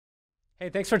Hey,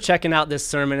 thanks for checking out this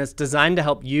sermon. It's designed to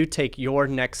help you take your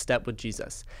next step with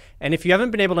Jesus. And if you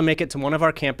haven't been able to make it to one of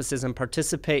our campuses and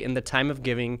participate in the time of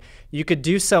giving, you could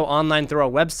do so online through our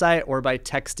website or by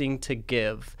texting to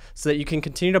give so that you can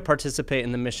continue to participate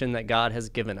in the mission that God has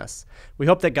given us. We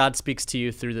hope that God speaks to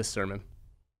you through this sermon.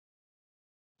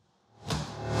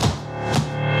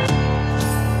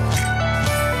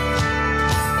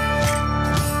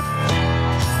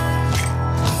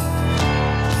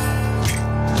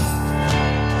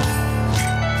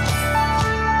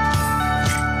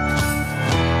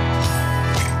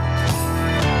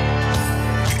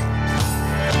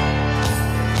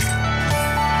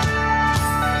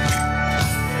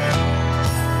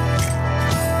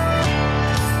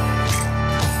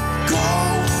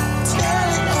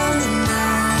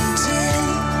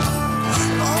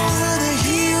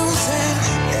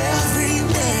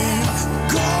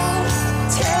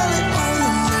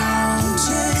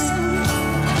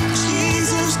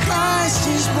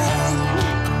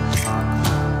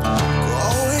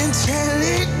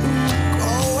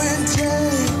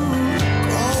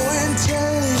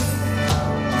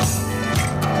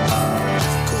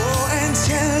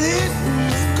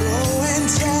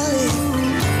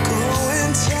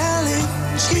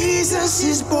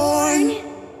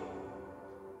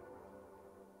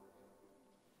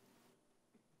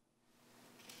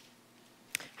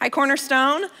 Hi,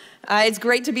 Cornerstone. It's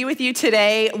great to be with you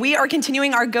today. We are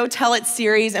continuing our Go Tell It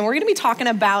series, and we're going to be talking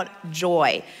about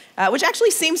joy, which actually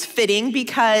seems fitting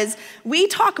because we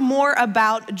talk more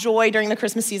about joy during the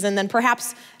Christmas season than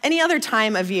perhaps any other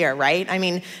time of year, right? I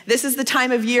mean, this is the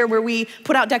time of year where we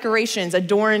put out decorations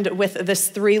adorned with this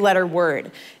three-letter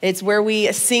word. It's where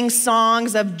we sing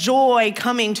songs of joy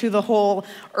coming to the whole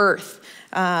earth.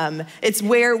 It's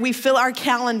where we fill our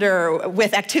calendar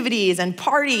with activities and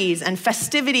parties and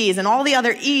festivities and all the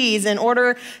other E's in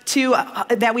order to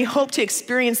that we hope to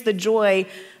experience the joy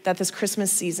that this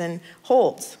Christmas season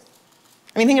holds.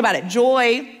 I mean, think about it.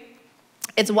 Joy,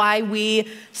 it's why we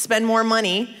spend more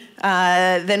money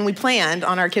than we planned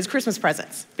on our kids' Christmas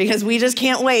presents, because we just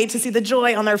can't wait to see the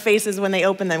joy on their faces when they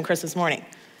open them Christmas morning.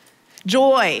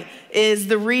 Joy is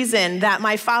the reason that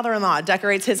my father-in-law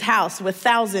decorates his house with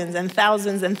thousands and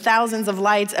thousands and thousands of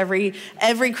lights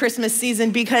every Christmas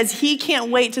season, because he can't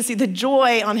wait to see the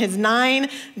joy on his 9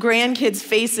 grandkids'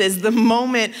 faces the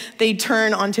moment they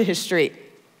turn onto his street.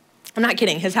 I'm not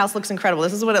kidding. His house looks incredible.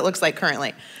 This is what it looks like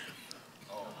currently.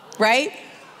 Right?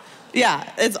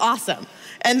 Yeah, it's awesome.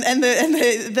 And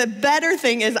the better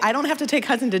thing is I don't have to take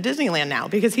Hudson to Disneyland now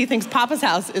because he thinks Papa's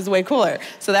house is way cooler.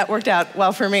 So that worked out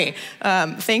well for me.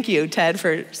 Thank you, Ted,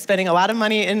 for spending a lot of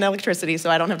money in electricity so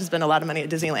I don't have to spend a lot of money at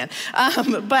Disneyland.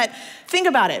 But think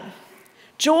about it.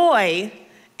 Joy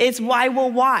is why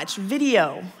we'll watch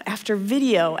video after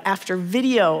video after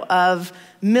video of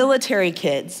military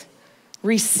kids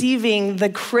receiving the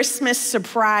Christmas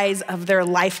surprise of their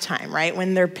lifetime, right?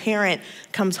 When their parent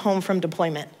comes home from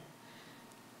deployment.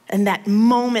 And that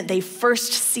moment they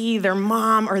first see their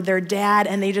mom or their dad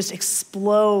and they just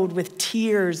explode with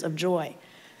tears of joy,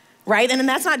 right? And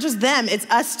that's not just them, it's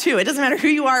us too. It doesn't matter who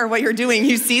you are or what you're doing.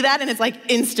 You see that and it's like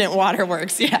instant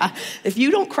waterworks, yeah. If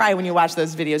you don't cry when you watch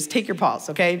those videos, take your pulse,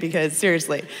 okay? Because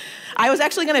seriously. I was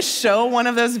actually gonna show one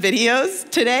of those videos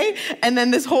today, and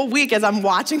then this whole week as I'm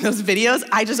watching those videos,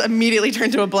 I just immediately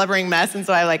turned to a blubbering mess, and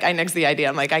so I nixed the idea.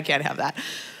 I'm like, I can't have that.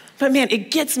 But man,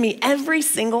 it gets me every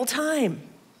single time.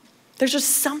 There's just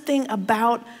something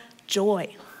about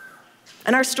joy.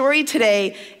 And our story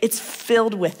today, it's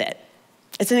filled with it.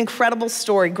 It's an incredible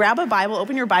story. Grab a Bible,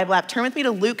 open your Bible app, turn with me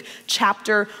to Luke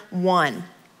chapter 1.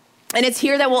 And it's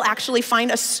here that we'll actually find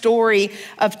a story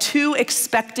of 2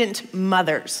 expectant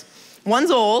mothers. One's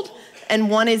old and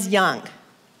one is young.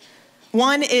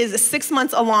 One is 6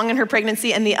 months along in her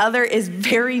pregnancy and the other is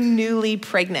very newly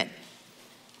pregnant.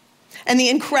 And the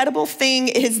incredible thing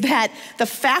is that the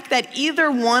fact that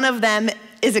either one of them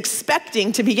is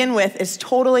expecting to begin with is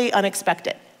totally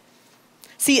unexpected.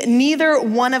 See, neither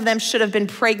one of them should have been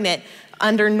pregnant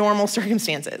under normal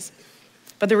circumstances.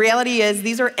 But the reality is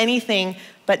these are anything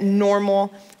but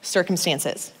normal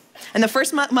circumstances. And the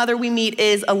first mother we meet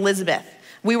is Elizabeth.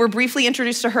 We were briefly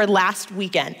introduced to her last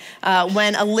weekend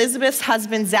when Elizabeth's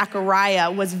husband,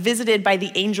 Zechariah, was visited by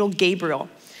the angel Gabriel.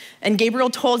 And Gabriel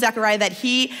told Zechariah that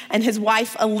he and his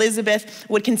wife Elizabeth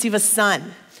would conceive a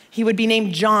son. He would be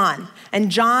named John, and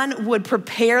John would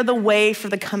prepare the way for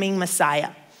the coming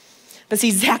Messiah. But see,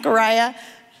 Zechariah,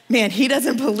 man, he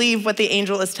doesn't believe what the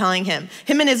angel is telling him.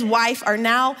 Him and his wife are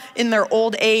now in their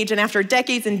old age, and after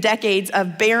decades and decades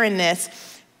of barrenness,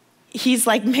 he's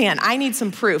like, man, I need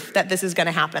some proof that this is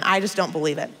gonna happen. I just don't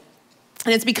believe it.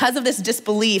 And it's because of this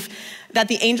disbelief that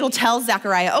the angel tells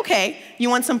Zechariah, okay, you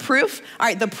want some proof? All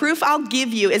right, the proof I'll give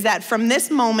you is that from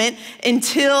this moment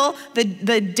until the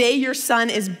day your son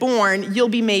is born, you'll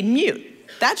be made mute.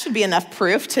 That should be enough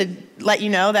proof to let you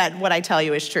know that what I tell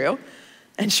you is true.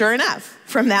 And sure enough,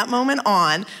 from that moment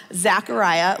on,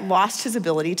 Zechariah lost his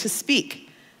ability to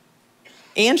speak.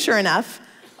 And sure enough,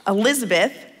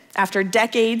 Elizabeth, after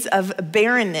decades of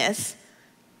barrenness,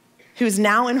 who's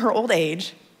now in her old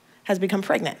age, has become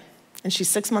pregnant, and she's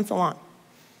 6 months along.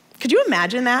 Could you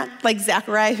imagine that? Like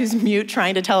Zechariah, who's mute,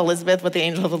 trying to tell Elizabeth what the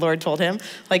angel of the Lord told him.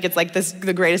 Like it's like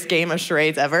the greatest game of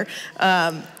charades ever.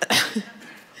 And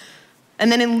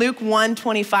then in Luke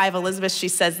 1:25, Elizabeth, she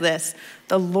says this,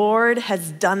 "The Lord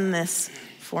has done this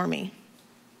for me.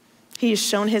 He has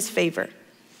shown his favor,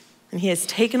 and he has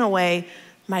taken away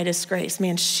my disgrace."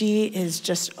 Man, she is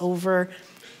just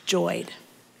overjoyed.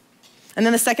 And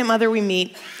then the second mother we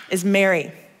meet is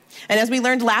Mary. And as we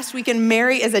learned last weekend,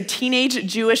 Mary is a teenage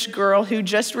Jewish girl who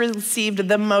just received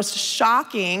the most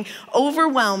shocking,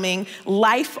 overwhelming,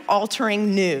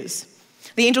 life-altering news.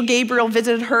 The angel Gabriel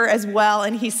visited her as well,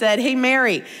 and he said, hey,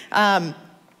 Mary,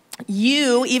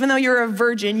 you, even though you're a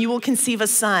virgin, you will conceive a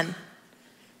son,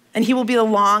 and he will be the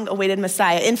long-awaited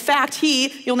Messiah. In fact,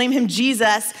 you'll name him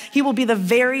Jesus, he will be the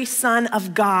very Son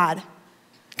of God,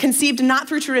 conceived not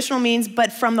through traditional means,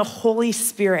 but from the Holy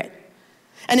Spirit.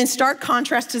 And in stark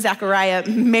contrast to Zechariah,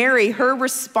 Mary, her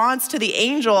response to the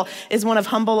angel is one of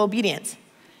humble obedience.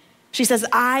 She says,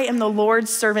 I am the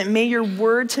Lord's servant. May your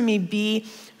word to me be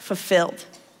fulfilled.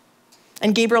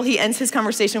 And Gabriel, he ends his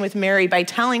conversation with Mary by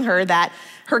telling her that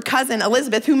her cousin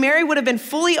Elizabeth, who Mary would have been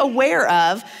fully aware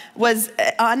of, was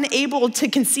unable to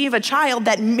conceive a child,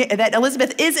 that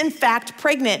Elizabeth is in fact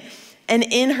pregnant and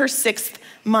in her 6th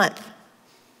month.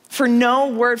 For no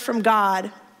word from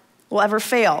God will ever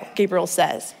fail, Gabriel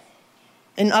says.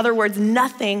 In other words,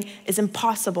 nothing is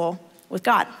impossible with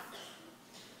God.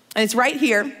 And it's right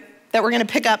here that we're gonna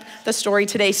pick up the story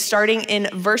today, starting in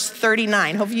verse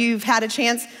 39. Hope you've had a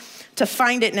chance to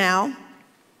find it now.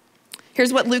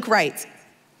 Here's what Luke writes.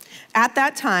 At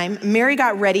that time, Mary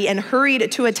got ready and hurried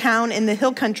to a town in the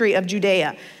hill country of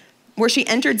Judea, where she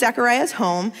entered Zechariah's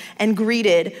home and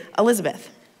greeted Elizabeth.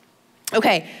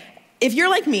 Okay, if you're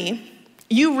like me,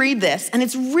 you read this, and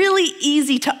it's really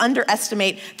easy to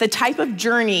underestimate the type of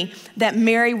journey that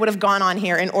Mary would have gone on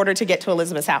here in order to get to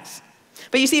Elizabeth's house.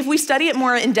 But you see, if we study it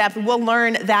more in depth, we'll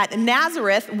learn that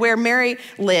Nazareth, where Mary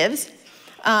lives,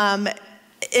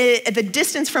 the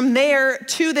distance from there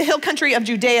to the hill country of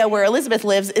Judea, where Elizabeth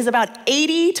lives, is about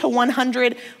 80 to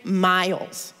 100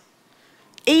 miles.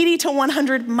 80 to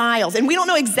 100 miles. And we don't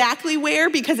know exactly where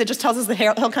because it just tells us the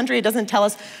hill country. It doesn't tell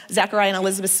us Zechariah and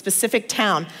Elizabeth's specific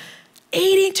town.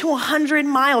 80 to 100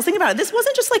 miles. Think about it. This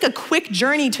wasn't just like a quick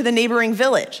journey to the neighboring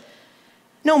village.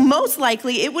 No, most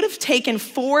likely it would have taken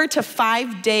 4 to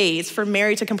 5 days for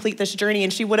Mary to complete this journey,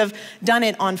 and she would have done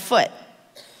it on foot.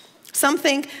 Some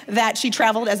think that she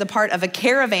traveled as a part of a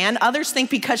caravan. Others think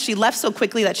because she left so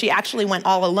quickly that she actually went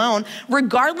all alone.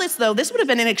 Regardless, though, this would have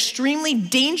been an extremely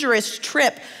dangerous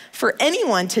trip for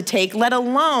anyone to take, let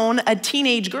alone a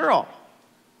teenage girl.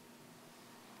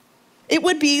 It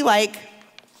would be like,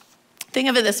 think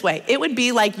of it this way. It would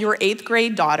be like your 8th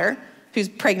grade daughter, who's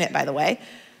pregnant, by the way,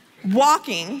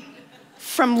 walking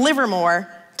from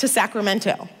Livermore to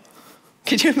Sacramento.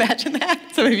 Could you imagine that?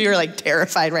 Some of you are like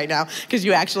terrified right now because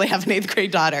you actually have an 8th grade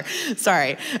daughter.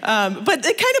 Sorry. But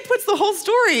it kind of puts the whole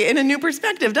story in a new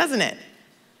perspective, doesn't it?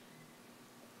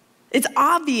 It's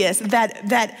obvious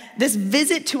that this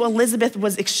visit to Elizabeth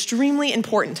was extremely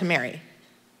important to Mary.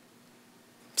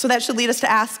 So that should lead us to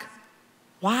ask,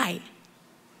 why?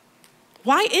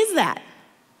 Why is that?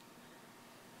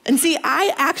 And see,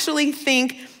 I actually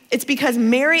think it's because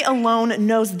Mary alone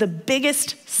knows the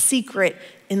biggest secret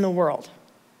in the world.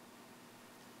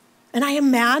 And I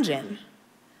imagine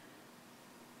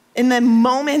in the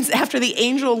moments after the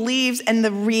angel leaves and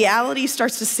the reality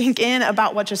starts to sink in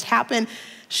about what just happened,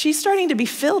 she's starting to be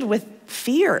filled with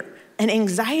fear and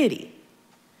anxiety.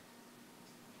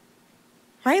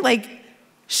 Right? Like,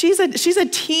 she's a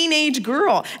teenage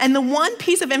girl. And the one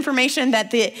piece of information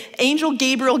that the angel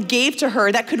Gabriel gave to her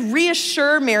that could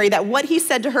reassure Mary that what he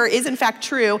said to her is in fact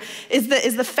true is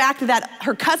the fact that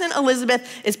her cousin Elizabeth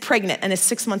is pregnant and is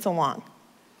 6 months along.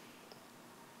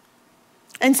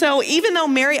 And so even though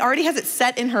Mary already has it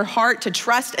set in her heart to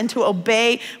trust and to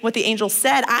obey what the angel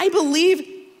said, I believe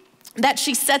that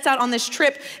she sets out on this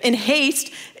trip in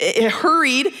haste,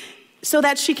 hurried, so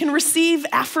that she can receive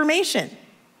affirmation.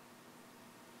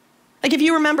 Like if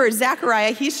you remember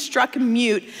Zechariah, he struck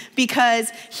mute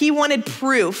because he wanted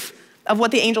proof of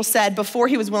what the angel said before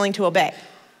he was willing to obey.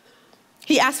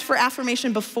 He asked for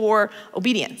affirmation before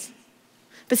obedience.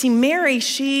 But see, Mary,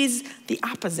 she's the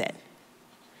opposite.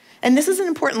 And this is an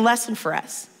important lesson for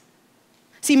us.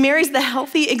 See, Mary's the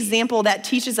healthy example that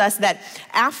teaches us that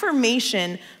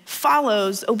affirmation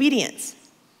follows obedience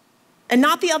and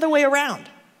not the other way around.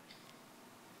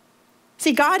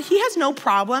 See, God, he has no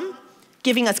problem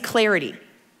giving us clarity,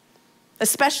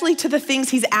 especially to the things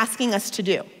he's asking us to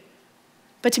do.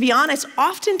 But to be honest,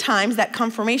 oftentimes that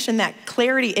confirmation, that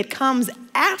clarity, it comes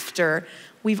after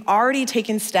we've already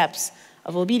taken steps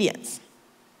of obedience.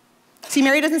 See,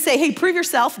 Mary doesn't say, hey, prove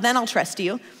yourself, then I'll trust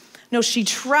you. No, she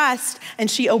trusts and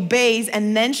she obeys,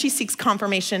 and then she seeks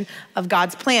confirmation of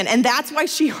God's plan. And that's why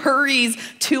she hurries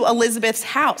to Elizabeth's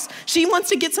house. She wants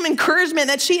to get some encouragement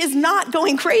that she is not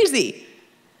going crazy.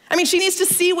 I mean, she needs to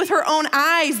see with her own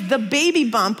eyes the baby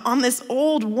bump on this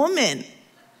old woman.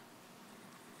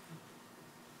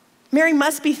 Mary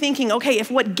must be thinking, okay, if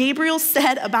what Gabriel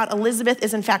said about Elizabeth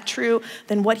is in fact true,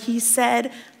 then what he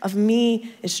said of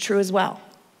me is true as well.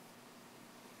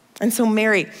 And so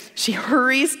Mary, she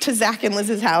hurries to Zach and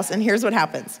Liz's house, and here's what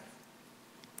happens.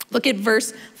 Look at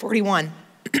verse 41.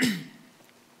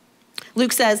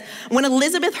 Luke says, when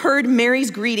Elizabeth heard Mary's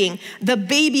greeting, the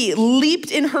baby leaped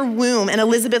in her womb, and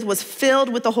Elizabeth was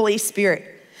filled with the Holy Spirit.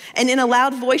 And in a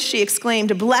loud voice she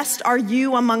exclaimed, blessed are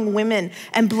you among women,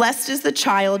 and blessed is the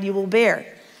child you will bear.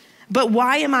 But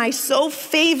why am I so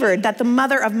favored that the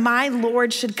mother of my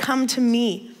Lord should come to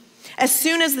me? As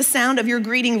soon as the sound of your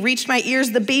greeting reached my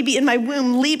ears, the baby in my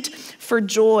womb leaped for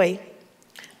joy.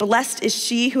 Blessed is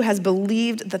she who has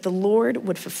believed that the Lord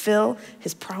would fulfill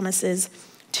his promises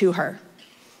to her.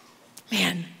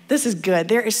 Man, this is good.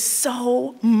 There is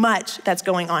so much that's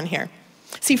going on here.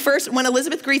 See, first, when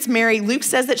Elizabeth greets Mary, Luke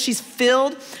says that she's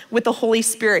filled with the Holy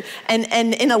Spirit. And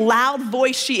in a loud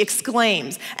voice, she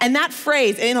exclaims. And that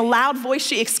phrase, in a loud voice,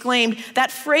 she exclaimed,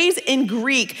 that phrase in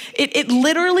Greek, it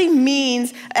literally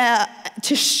means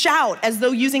to shout as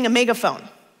though using a megaphone.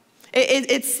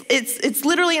 It's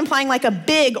literally implying like a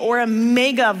big or a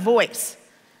mega voice.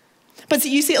 But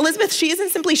you see, Elizabeth, she isn't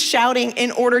simply shouting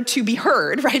in order to be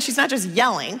heard, right? She's not just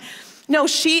yelling. No,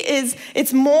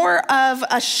 it's more of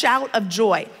a shout of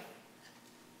joy,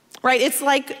 right? It's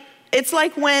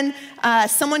like when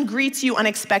someone greets you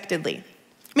unexpectedly.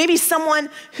 Maybe someone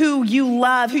who you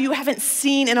love, who you haven't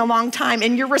seen in a long time,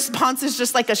 and your response is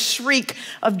just like a shriek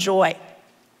of joy.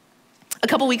 A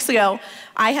couple weeks ago,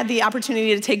 I had the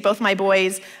opportunity to take both my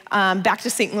boys back to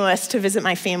St. Louis to visit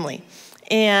my family.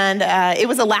 And it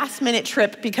was a last-minute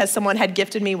trip because someone had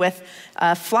gifted me with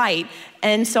a flight.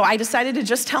 And so I decided to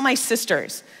just tell my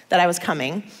sisters that I was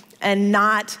coming and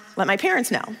not let my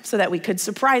parents know so that we could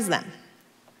surprise them.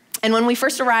 And when we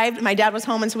first arrived, my dad was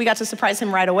home, and so we got to surprise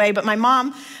him right away. But my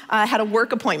mom had a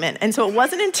work appointment. And so it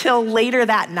wasn't until later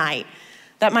that night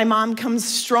that my mom comes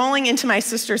strolling into my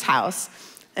sister's house,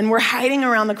 and we're hiding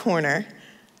around the corner.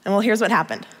 And well, here's what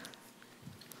happened.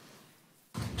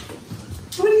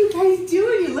 What are you guys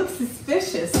doing? You look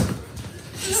suspicious.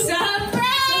 Surprise!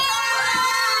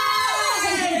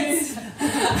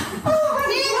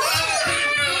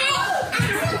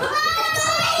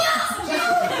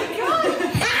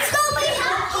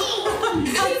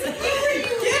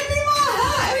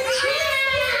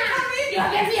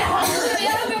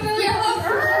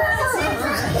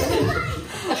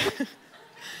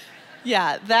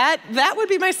 Yeah, that would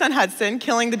be my son Hudson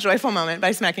killing the joyful moment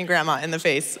by smacking grandma in the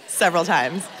face several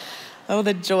times. Oh,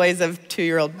 the joys of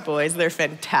 2-year-old boys, they're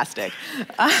fantastic.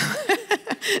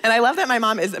 And I love that my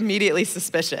mom is immediately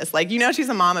suspicious. Like, you know she's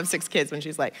a mom of 6 kids when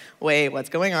she's like, wait, what's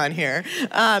going on here?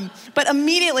 But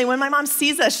immediately when my mom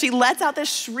sees us, she lets out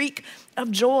this shriek of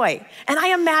joy. And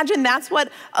I imagine that's what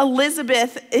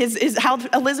Elizabeth is how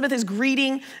Elizabeth is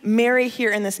greeting Mary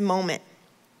here in this moment.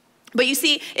 But you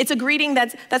see, it's a greeting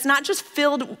that's not just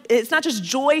filled, it's not just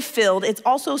joy-filled, it's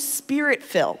also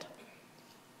spirit-filled.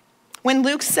 When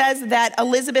Luke says that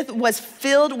Elizabeth was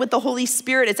filled with the Holy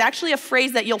Spirit, it's actually a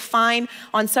phrase that you'll find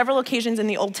on several occasions in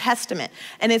the Old Testament.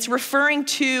 And it's referring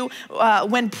to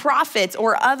when prophets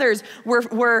or others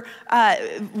were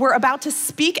about to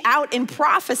speak out in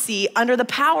prophecy under the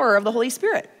power of the Holy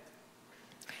Spirit.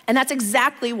 And that's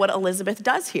exactly what Elizabeth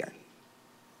does here.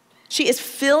 She is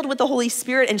filled with the Holy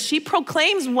Spirit, and she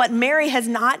proclaims what Mary has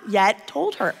not yet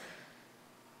told her.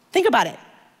 Think about it.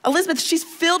 Elizabeth, she's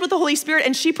filled with the Holy Spirit,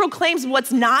 and she proclaims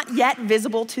what's not yet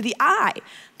visible to the eye,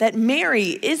 that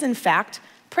Mary is in fact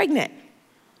pregnant.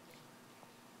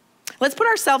 Let's put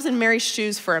ourselves in Mary's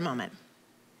shoes for a moment.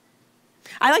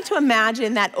 I like to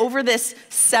imagine that over this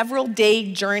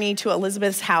several-day journey to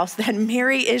Elizabeth's house, that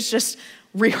Mary is just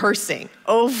rehearsing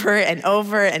over and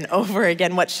over and over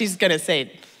again what she's gonna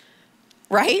say.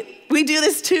 right? We do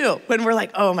this too when we're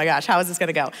like, oh my gosh, how is this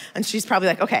gonna go? And she's probably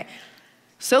like, okay,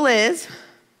 so Liz,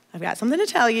 I've got something to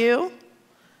tell you.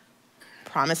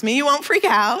 Promise me you won't freak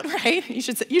out, right? You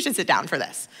should sit down for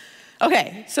this.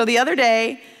 Okay, so the other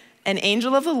day, an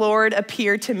angel of the Lord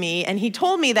appeared to me, and he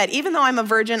told me that even though I'm a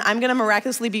virgin, I'm gonna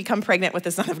miraculously become pregnant with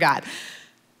the Son of God.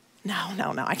 No,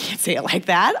 I can't say it like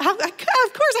that. Of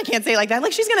course I can't say it like that.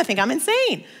 Like, she's gonna think I'm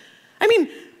insane. I mean,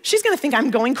 she's gonna think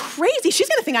I'm going crazy. She's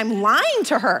gonna think I'm lying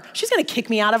to her. She's gonna kick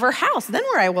me out of her house. Then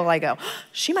where will I go?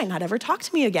 She might not ever talk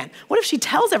to me again. What if she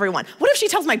tells everyone? What if she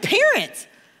tells my parents?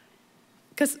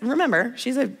 Because remember,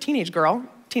 she's a teenage girl.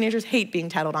 Teenagers hate being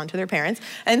tattled on to their parents.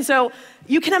 And so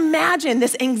you can imagine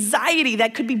this anxiety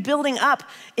that could be building up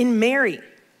in Mary.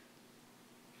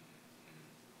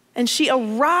 And she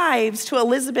arrives to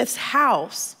Elizabeth's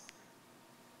house.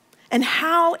 And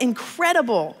how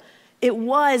incredible it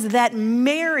was that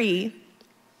Mary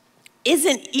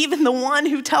isn't even the one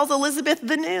who tells Elizabeth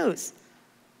the news.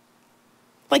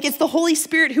 Like, it's the Holy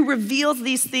Spirit who reveals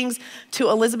these things to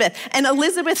Elizabeth. And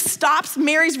Elizabeth stops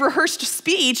Mary's rehearsed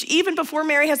speech even before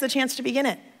Mary has the chance to begin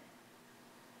it.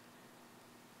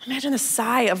 Imagine the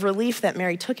sigh of relief that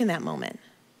Mary took in that moment.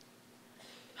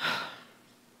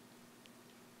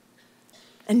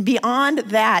 And beyond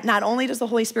that, not only does the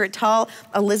Holy Spirit tell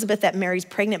Elizabeth that Mary's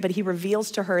pregnant, but he reveals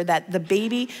to her that the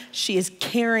baby she is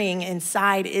carrying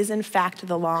inside is in fact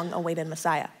the long-awaited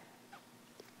Messiah.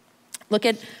 Look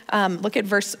at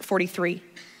verse 43.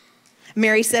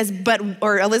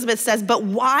 Elizabeth says, but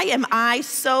why am I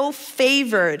so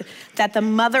favored that the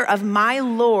mother of my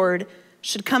Lord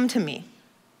should come to me?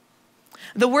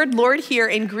 The word Lord here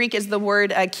in Greek is the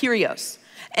word Kyrios.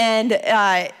 And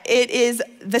it is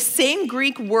the same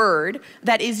Greek word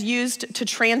that is used to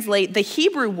translate the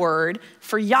Hebrew word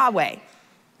for Yahweh,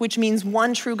 which means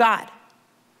one true God.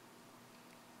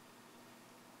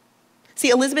 See,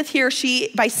 Elizabeth here,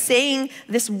 by saying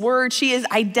this word, she is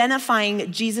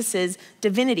identifying Jesus's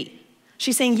divinity.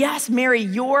 She's saying, yes, Mary,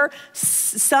 your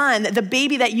son, the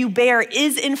baby that you bear,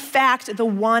 is in fact the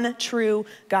one true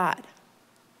God.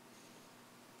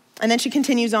 And then she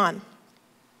continues on.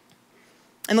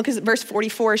 And look at verse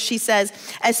 44, she says,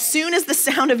 as soon as the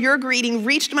sound of your greeting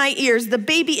reached my ears, the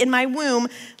baby in my womb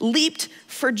leaped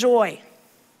for joy.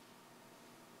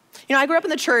 You know, I grew up in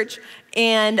the church,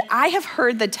 and I have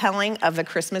heard the telling of the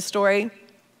Christmas story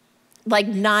like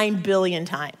 9 billion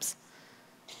times.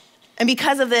 And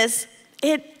because of this,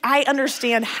 I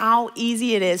understand how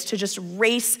easy it is to just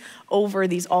race over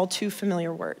these all too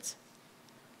familiar words.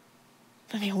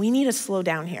 But man, we need to slow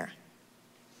down here.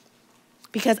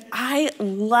 Because I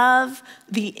love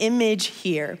the image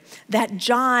here that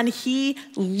John, he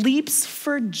leaps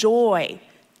for joy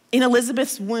in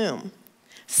Elizabeth's womb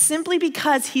simply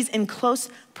because he's in close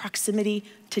proximity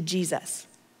to Jesus,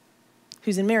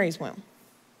 who's in Mary's womb.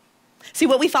 See,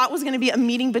 what we thought was going to be a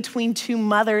meeting between two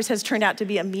mothers has turned out to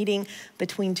be a meeting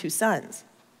between two sons.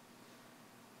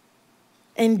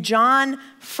 And John,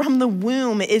 from the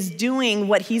womb, is doing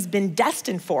what he's been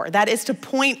destined for. That is to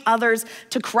point others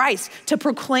to Christ, to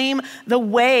proclaim the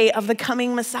way of the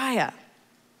coming Messiah.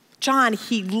 John,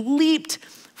 he leaped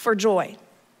for joy.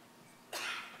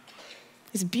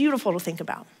 It's beautiful to think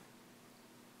about.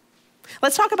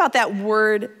 Let's talk about that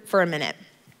word for a minute.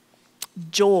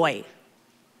 Joy.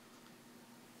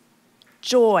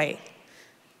 Joy.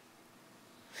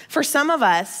 For some of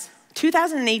us,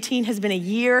 2018 has been a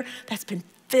year that's been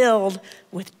filled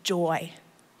with joy,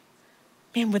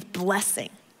 man, with blessing,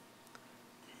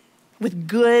 with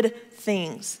good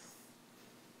things.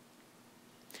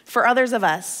 For others of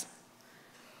us,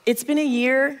 it's been a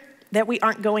year that we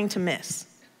aren't going to miss.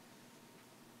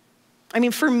 I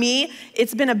mean, for me,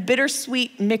 it's been a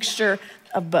bittersweet mixture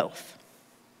of both.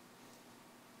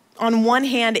 On one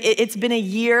hand, it's been a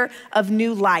year of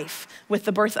new life with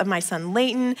the birth of my son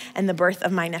Leighton and the birth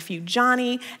of my nephew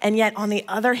Johnny. And yet on the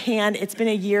other hand, it's been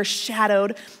a year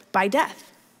shadowed by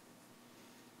death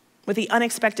with the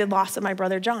unexpected loss of my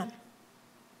brother John.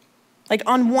 Like,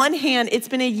 on one hand, it's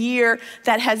been a year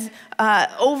that has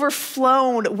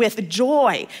overflown with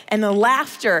joy and the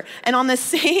laughter. And on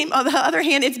the other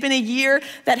hand, it's been a year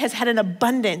that has had an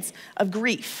abundance of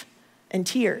grief and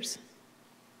tears.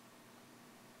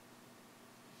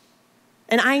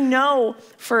 And I know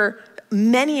for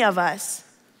many of us,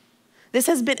 this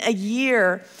has been a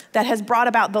year that has brought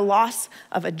about the loss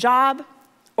of a job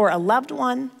or a loved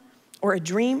one or a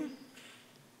dream.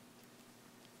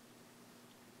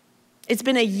 It's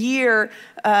been a year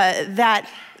that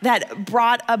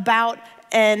brought about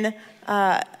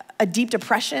a deep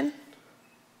depression,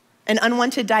 an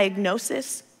unwanted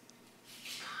diagnosis.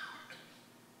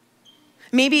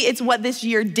 Maybe it's what this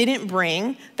year didn't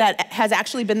bring that has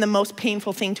actually been the most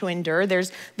painful thing to endure.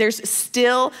 There's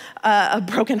still a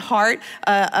broken heart,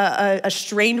 a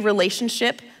strained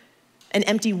relationship, an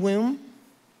empty womb.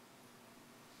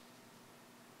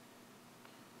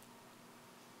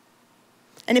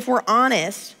 And if we're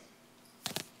honest,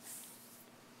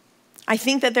 I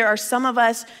think that there are some of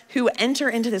us who enter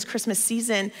into this Christmas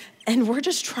season and we're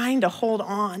just trying to hold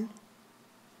on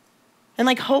and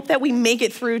like hope that we make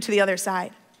it through to the other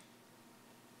side.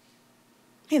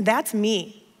 Man, that's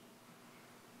me.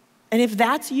 And if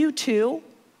that's you too,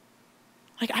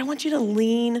 like I want you to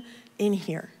lean in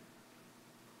here.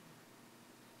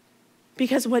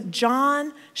 Because what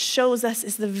John shows us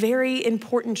is the very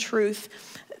important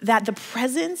truth that the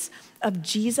presence of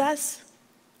Jesus,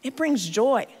 it brings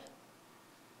joy.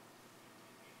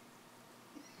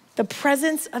 The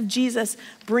presence of Jesus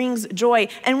brings joy.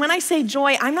 And when I say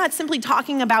joy, I'm not simply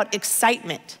talking about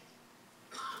excitement.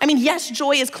 I mean, yes,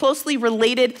 joy is closely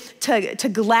related to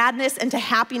gladness and to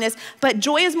happiness, but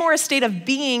joy is more a state of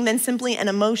being than simply an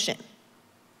emotion.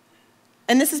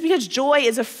 And this is because joy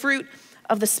is a fruit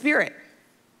of the Spirit.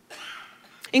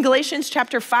 In Galatians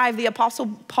chapter 5, the Apostle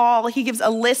Paul, he gives a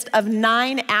list of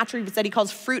 9 attributes that he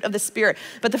calls fruit of the Spirit.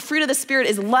 But the fruit of the Spirit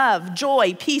is love,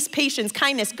 joy, peace, patience,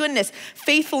 kindness, goodness,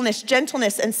 faithfulness,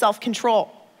 gentleness, and self-control.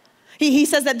 He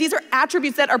says that these are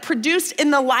attributes that are produced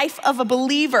in the life of a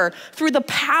believer through the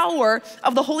power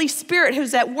of the Holy Spirit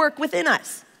who's at work within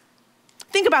us.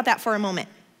 Think about that for a moment.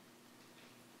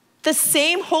 The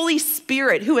same Holy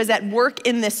Spirit who is at work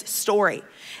in this story,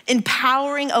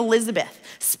 empowering Elizabeth,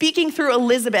 speaking through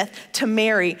Elizabeth to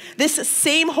Mary. This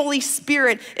same Holy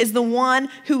Spirit is the one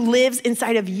who lives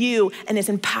inside of you and is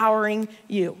empowering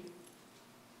you.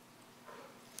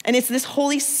 And it's this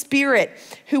Holy Spirit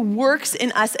who works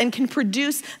in us and can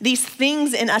produce these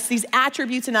things in us, these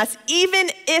attributes in us, even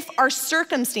if our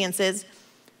circumstances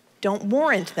don't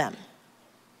warrant them.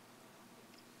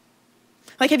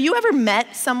 Like, have you ever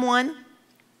met someone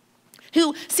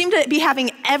who seem to be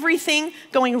having everything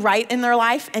going right in their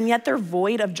life, and yet they're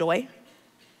void of joy?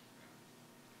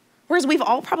 Whereas we've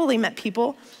all probably met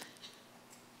people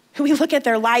who we look at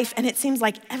their life and it seems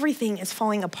like everything is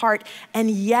falling apart,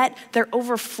 and yet they're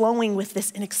overflowing with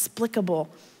this inexplicable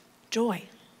joy.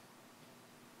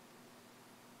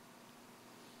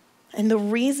 And the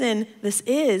reason this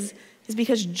is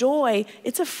because joy,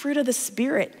 it's a fruit of the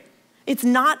Spirit. It's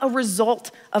not a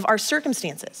result of our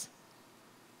circumstances.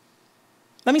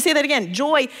 Let me say that again.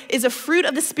 Joy is a fruit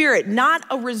of the Spirit, not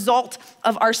a result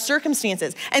of our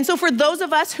circumstances. And so for those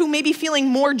of us who may be feeling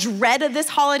more dread of this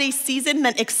holiday season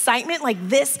than excitement, like,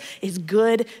 this is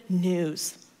good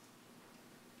news.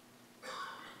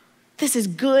 This is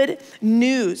good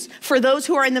news. For those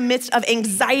who are in the midst of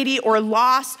anxiety or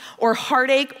loss or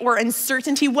heartache or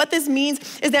uncertainty, what this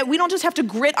means is that we don't just have to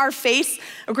grit our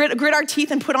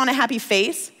teeth and put on a happy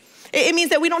face. It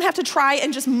means that we don't have to try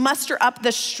and just muster up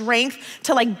the strength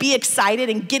to like be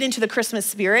excited and get into the Christmas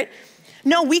spirit.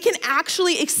 No, we can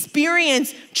actually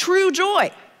experience true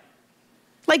joy,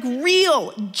 like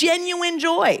real, genuine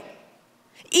joy,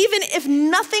 even if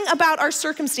nothing about our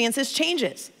circumstances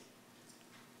changes.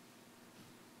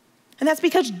 And that's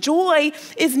because joy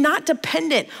is not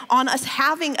dependent on us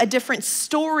having a different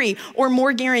story or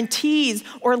more guarantees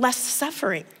or less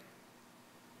suffering.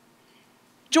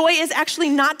 Joy is actually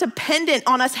not dependent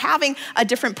on us having a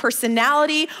different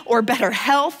personality or better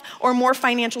health or more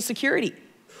financial security.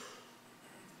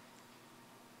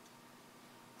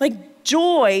 Like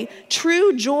joy,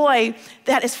 true joy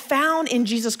that is found in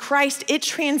Jesus Christ, it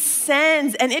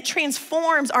transcends and it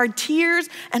transforms our tears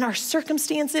and our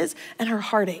circumstances and our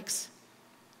heartaches.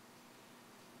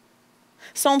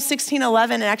 Psalm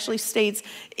 16:11, it actually states,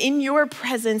 "In your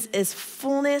presence is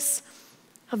fullness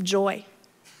of joy."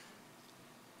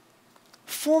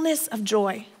 Fullness of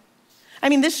joy. I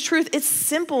mean, this truth, it's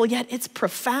simple, yet it's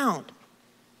profound.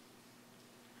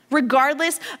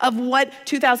 Regardless of what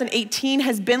 2018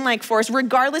 has been like for us,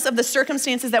 regardless of the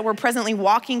circumstances that we're presently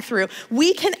walking through,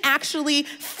 we can actually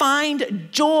find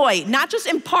joy, not just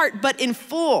in part, but in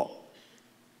full,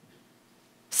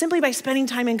 simply by spending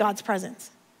time in God's presence.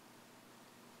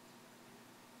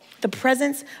 The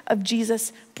presence of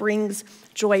Jesus brings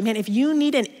joy. Man, if you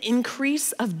need an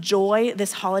increase of joy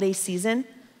this holiday season,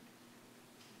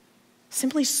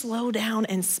 simply slow down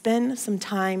and spend some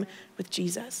time with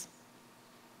Jesus.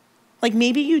 Like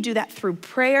maybe you do that through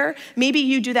prayer. Maybe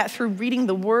you do that through reading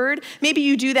the word. Maybe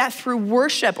you do that through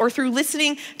worship or through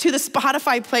listening to the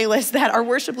Spotify playlist that our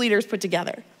worship leaders put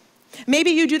together.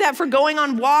 Maybe you do that for going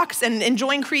on walks and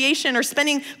enjoying creation or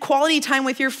spending quality time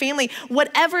with your family.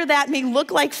 Whatever that may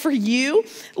look like for you,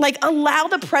 like allow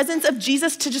the presence of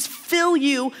Jesus to just fill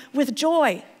you with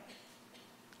joy.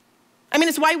 I mean,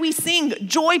 it's why we sing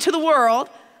joy to the world.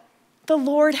 The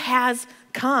Lord has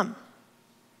come.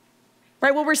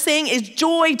 Right? What we're saying is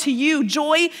joy to you,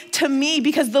 joy to me,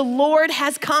 because the Lord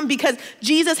has come, because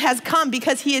Jesus has come,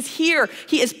 because he is here,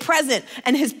 he is present,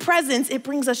 and his presence, it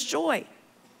brings us joy.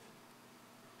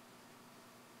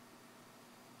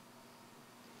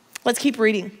 Let's keep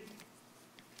reading.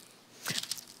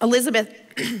 Elizabeth,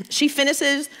 she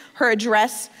finishes her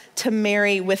address to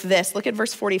Mary with this. Look at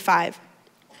verse 45.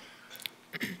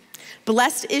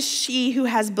 Blessed is she who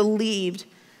has believed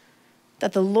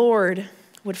that the Lord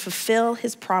would fulfill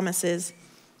his promises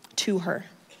to her.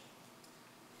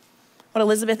 What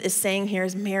Elizabeth is saying here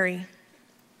is, Mary,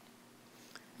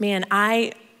 man,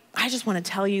 I just want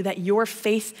to tell you that your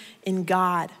faith in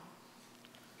God,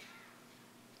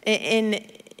 in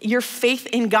your faith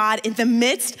in God in the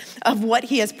midst of what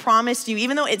he has promised you,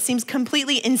 even though it seems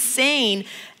completely insane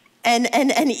and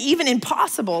even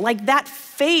impossible, like that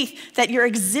faith that you're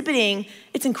exhibiting,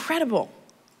 it's incredible.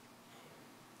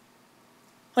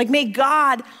 Like, may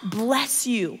God bless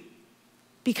you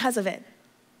because of it.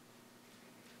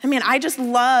 I mean, I just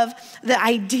love the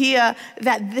idea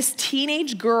that this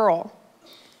teenage girl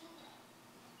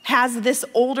has this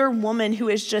older woman who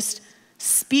is just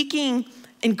speaking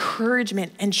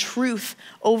encouragement and truth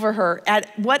over her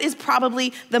at what is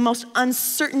probably the most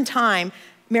uncertain time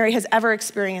Mary has ever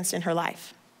experienced in her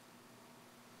life.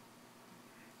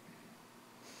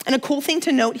 And a cool thing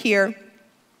to note here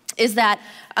is that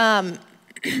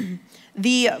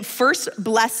the first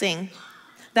blessing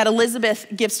that Elizabeth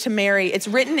gives to Mary, it's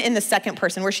written in the second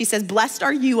person where she says, blessed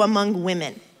are you among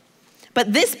women.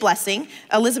 But this blessing,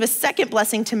 Elizabeth's second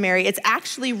blessing to Mary, it's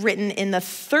actually written in the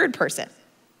third person.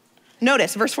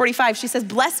 Notice verse 45, she says,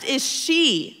 blessed is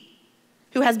she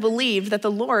who has believed that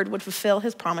the Lord would fulfill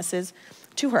his promises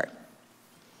to her.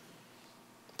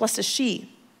 Blessed is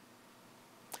she.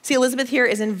 See, Elizabeth here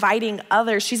is inviting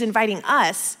others, she's inviting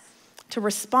us to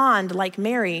respond like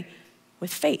Mary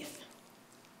with faith.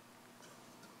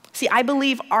 See, I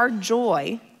believe our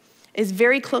joy is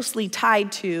very closely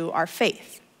tied to our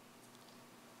faith.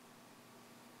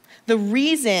 The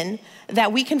reason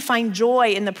that we can find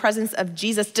joy in the presence of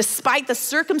Jesus, despite the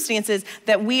circumstances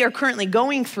that we are currently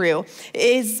going through,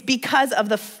 is because of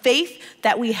the faith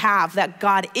that we have, that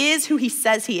God is who he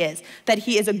says he is, that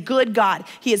he is a good God,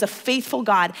 he is a faithful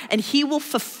God, and he will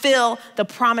fulfill the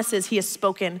promises he has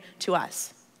spoken to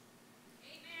us.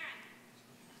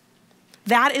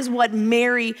 That is what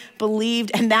Mary believed,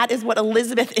 and that is what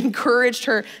Elizabeth encouraged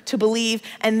her to believe,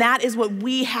 and that is what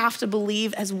we have to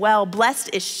believe as well. Blessed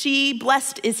is she,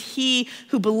 blessed is he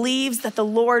who believes that the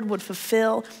Lord would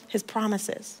fulfill his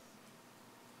promises.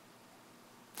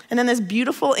 And then this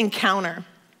beautiful encounter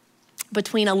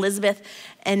between Elizabeth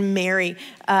and Mary,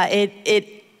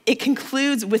 it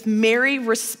concludes with Mary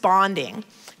responding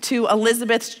to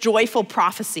Elizabeth's joyful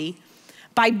prophecy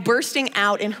by bursting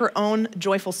out in her own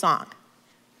joyful song.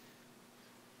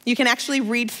 You can actually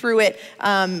read through it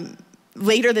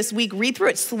later this week. Read through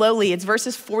it slowly. It's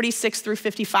verses 46 through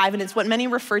 55, and it's what many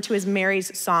refer to as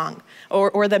Mary's song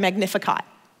or the Magnificat,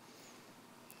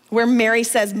 where Mary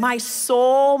says, my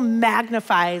soul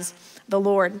magnifies the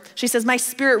Lord. She says, my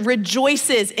spirit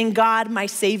rejoices in God, my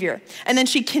Savior. And then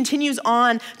she continues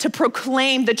on to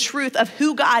proclaim the truth of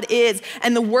who God is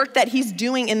and the work that he's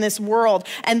doing in this world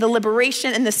and the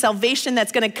liberation and the salvation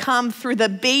that's going to come through the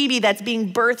baby that's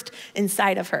being birthed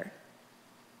inside of her.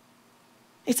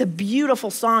 It's a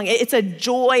beautiful song. It's a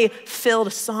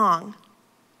joy-filled song,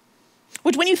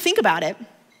 which when you think about it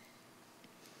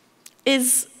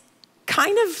is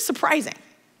kind of surprising.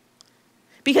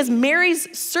 Because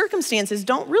Mary's circumstances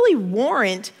don't really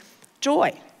warrant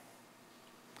joy.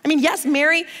 I mean, yes,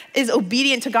 Mary is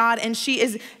obedient to God and she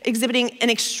is exhibiting an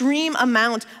extreme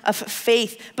amount of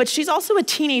faith, but she's also a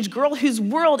teenage girl whose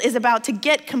world is about to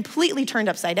get completely turned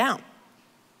upside down.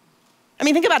 I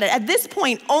mean, think about it. At this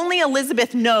point, only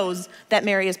Elizabeth knows that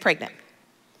Mary is pregnant.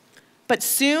 But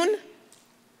soon,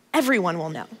 everyone will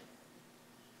know.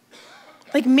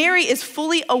 Like, Mary is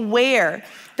fully aware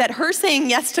that her saying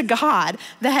yes to God,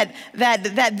 that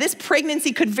this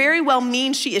pregnancy could very well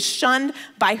mean she is shunned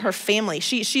by her family.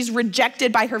 She's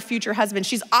rejected by her future husband.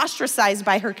 She's ostracized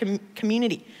by her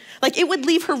community. Like, it would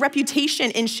leave her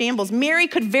reputation in shambles. Mary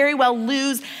could very well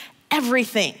lose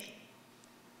everything.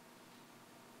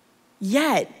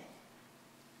 Yet,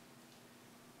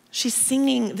 she's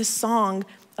singing the song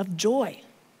of joy.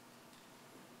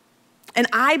 And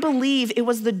I believe it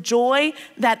was the joy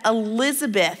that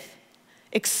Elizabeth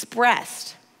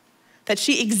expressed, that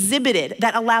she exhibited,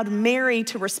 that allowed Mary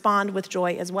to respond with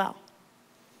joy as well.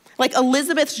 Like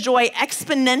Elizabeth's joy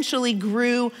exponentially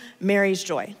grew Mary's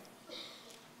joy.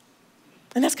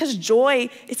 And that's because joy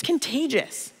is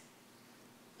contagious.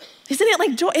 Isn't it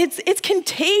like joy? It's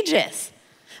contagious.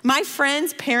 My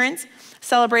friends' parents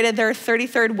celebrated their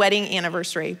 33rd wedding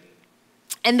anniversary.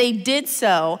 And they did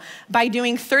so by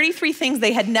doing 33 things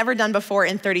they had never done before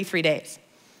in 33 days.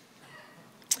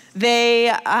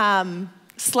 They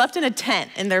slept in a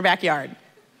tent in their backyard.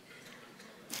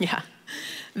 Yeah.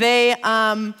 They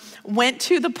went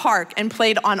to the park and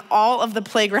played on all of the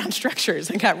playground structures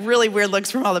and got really weird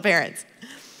looks from all the parents.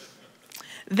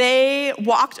 They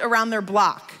walked around their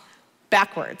block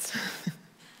backwards.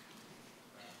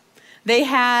 They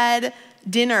had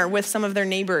dinner with some of their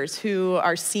neighbors who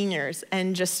are seniors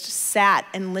and just sat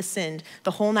and listened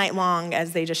the whole night long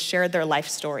as they just shared their life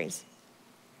stories.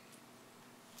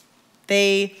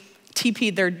 They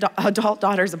TP'd their adult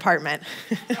daughter's apartment.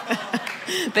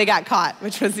 They got caught,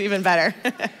 which was even better.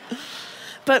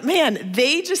 But man,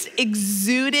 they just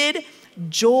exuded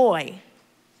joy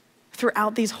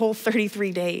throughout these whole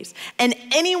 33 days. And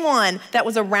anyone that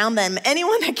was around them,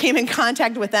 anyone that came in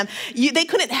contact with them, they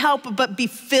couldn't help but be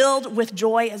filled with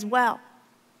joy as well.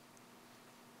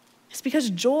 It's because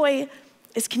joy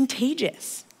is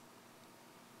contagious.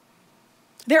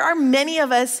 There are many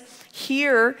of us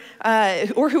here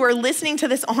or who are listening to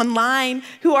this online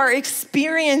who are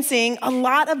experiencing a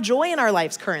lot of joy in our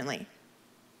lives currently.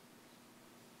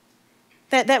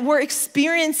 That we're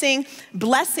experiencing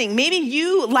blessing. Maybe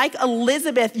you, like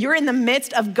Elizabeth, you're in the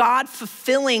midst of God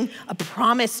fulfilling a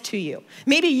promise to you.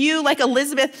 Maybe you, like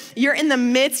Elizabeth, you're in the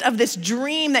midst of this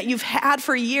dream that you've had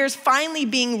for years finally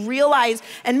being realized.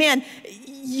 And man,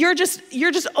 you're just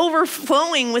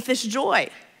overflowing with this joy.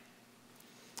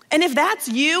 And if that's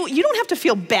you, you don't have to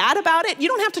feel bad about it. You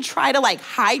don't have to try to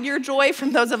hide your joy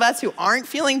from those of us who aren't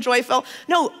feeling joyful.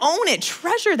 No, own it,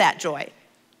 treasure that joy.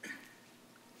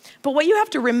 But what you have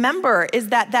to remember is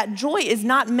that joy is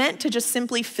not meant to just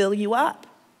simply fill you up.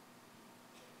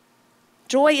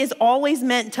 Joy is always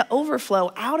meant to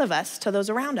overflow out of us to those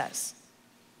around us.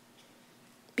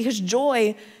 Because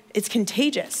joy is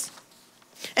contagious.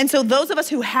 And so those of us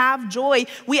who have joy,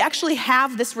 we actually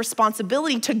have this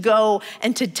responsibility to go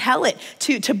and to tell it,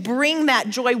 to bring that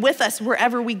joy with us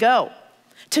wherever we go,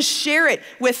 to share it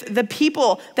with the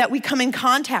people that we come in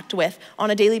contact with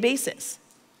on a daily basis.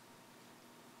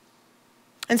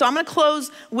 And so I'm gonna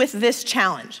close with this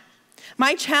challenge.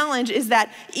 My challenge is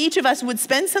that each of us would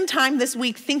spend some time this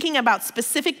week thinking about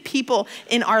specific people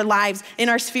in our lives, in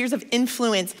our spheres of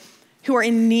influence, who are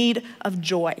in need of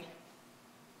joy.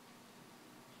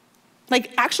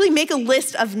 Actually make a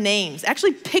list of names.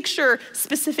 Actually picture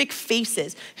specific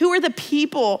faces. Who are the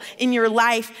people in your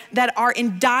life that are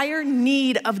in dire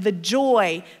need of the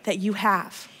joy that you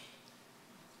have?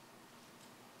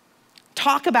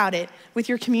 Talk about it with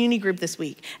your community group this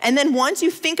week. And then once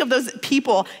you think of those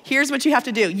people, here's what you have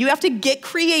to do. You have to get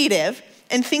creative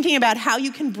in thinking about how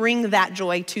you can bring that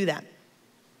joy to them.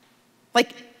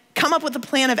 Come up with a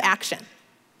plan of action.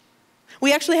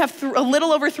 We actually have a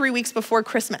little over 3 weeks before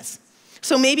Christmas.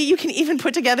 So maybe you can even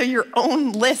put together your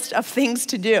own list of things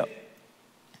to do.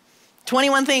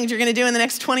 21 things you're gonna do in the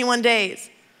next 21 days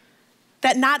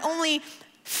that not only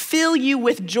fill you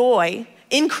with joy,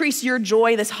 increase your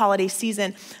joy this holiday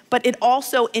season, but it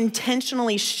also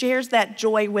intentionally shares that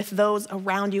joy with those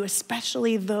around you,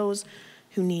 especially those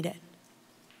who need it.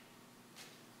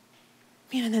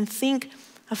 Man, and then think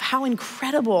of how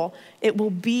incredible it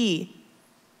will be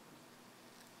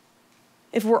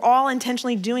if we're all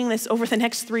intentionally doing this over the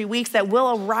next 3 weeks, that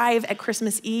we'll arrive at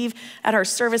Christmas Eve at our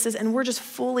services and we're just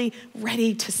fully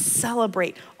ready to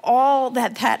celebrate all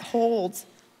that holds.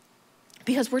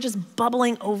 Because we're just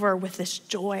bubbling over with this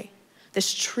joy,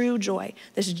 this true joy,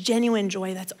 this genuine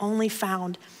joy that's only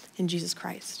found in Jesus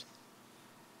Christ.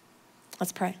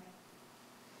 Let's pray.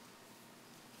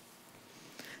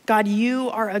 God, you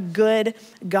are a good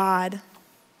God.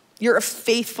 You're a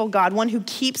faithful God, one who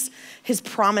keeps his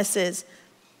promises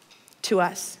to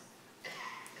us.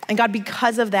 And God,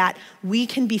 because of that, we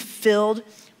can be filled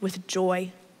with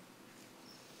joy.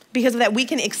 Because of that, we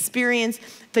can experience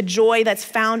the joy that's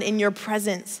found in your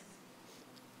presence,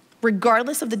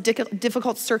 regardless of the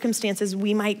difficult circumstances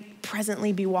we might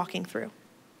presently be walking through.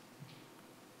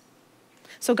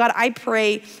 So God, I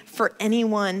pray for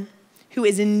anyone who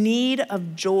is in need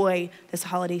of joy this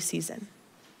holiday season.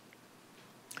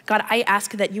 God, I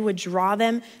ask that you would draw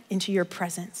them into your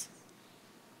presence.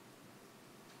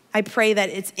 I pray that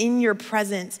it's in your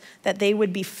presence that they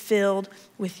would be filled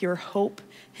with your hope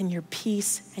and your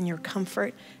peace and your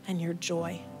comfort and your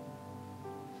joy.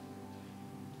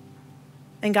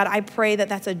 And God, I pray that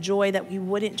that's a joy that we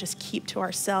wouldn't just keep to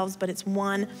ourselves, but it's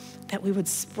one that we would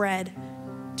spread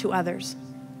to others.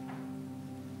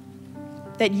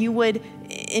 That you would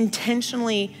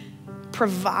intentionally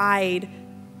provide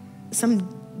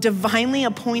some divinely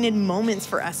appointed moments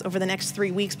for us over the next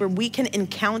 3 weeks where we can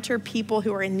encounter people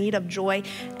who are in need of joy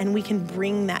and we can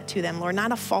bring that to them, Lord.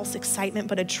 Not a false excitement,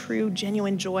 but a true,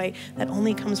 genuine joy that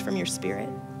only comes from your Spirit.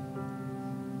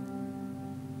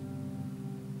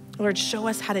 Lord, show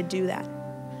us how to do that.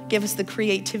 Give us the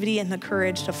creativity and the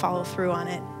courage to follow through on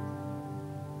it.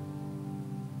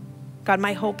 God,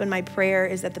 my hope and my prayer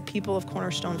is that the people of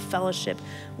Cornerstone Fellowship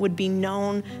would be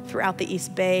known throughout the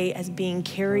East Bay as being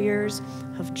carriers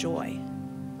of joy.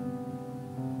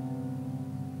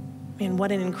 Man,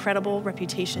 what an incredible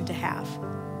reputation to have.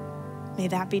 May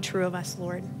that be true of us,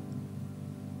 Lord.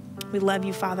 We love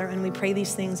you, Father, and we pray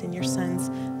these things in your Son's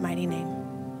mighty name.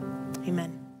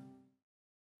 Amen.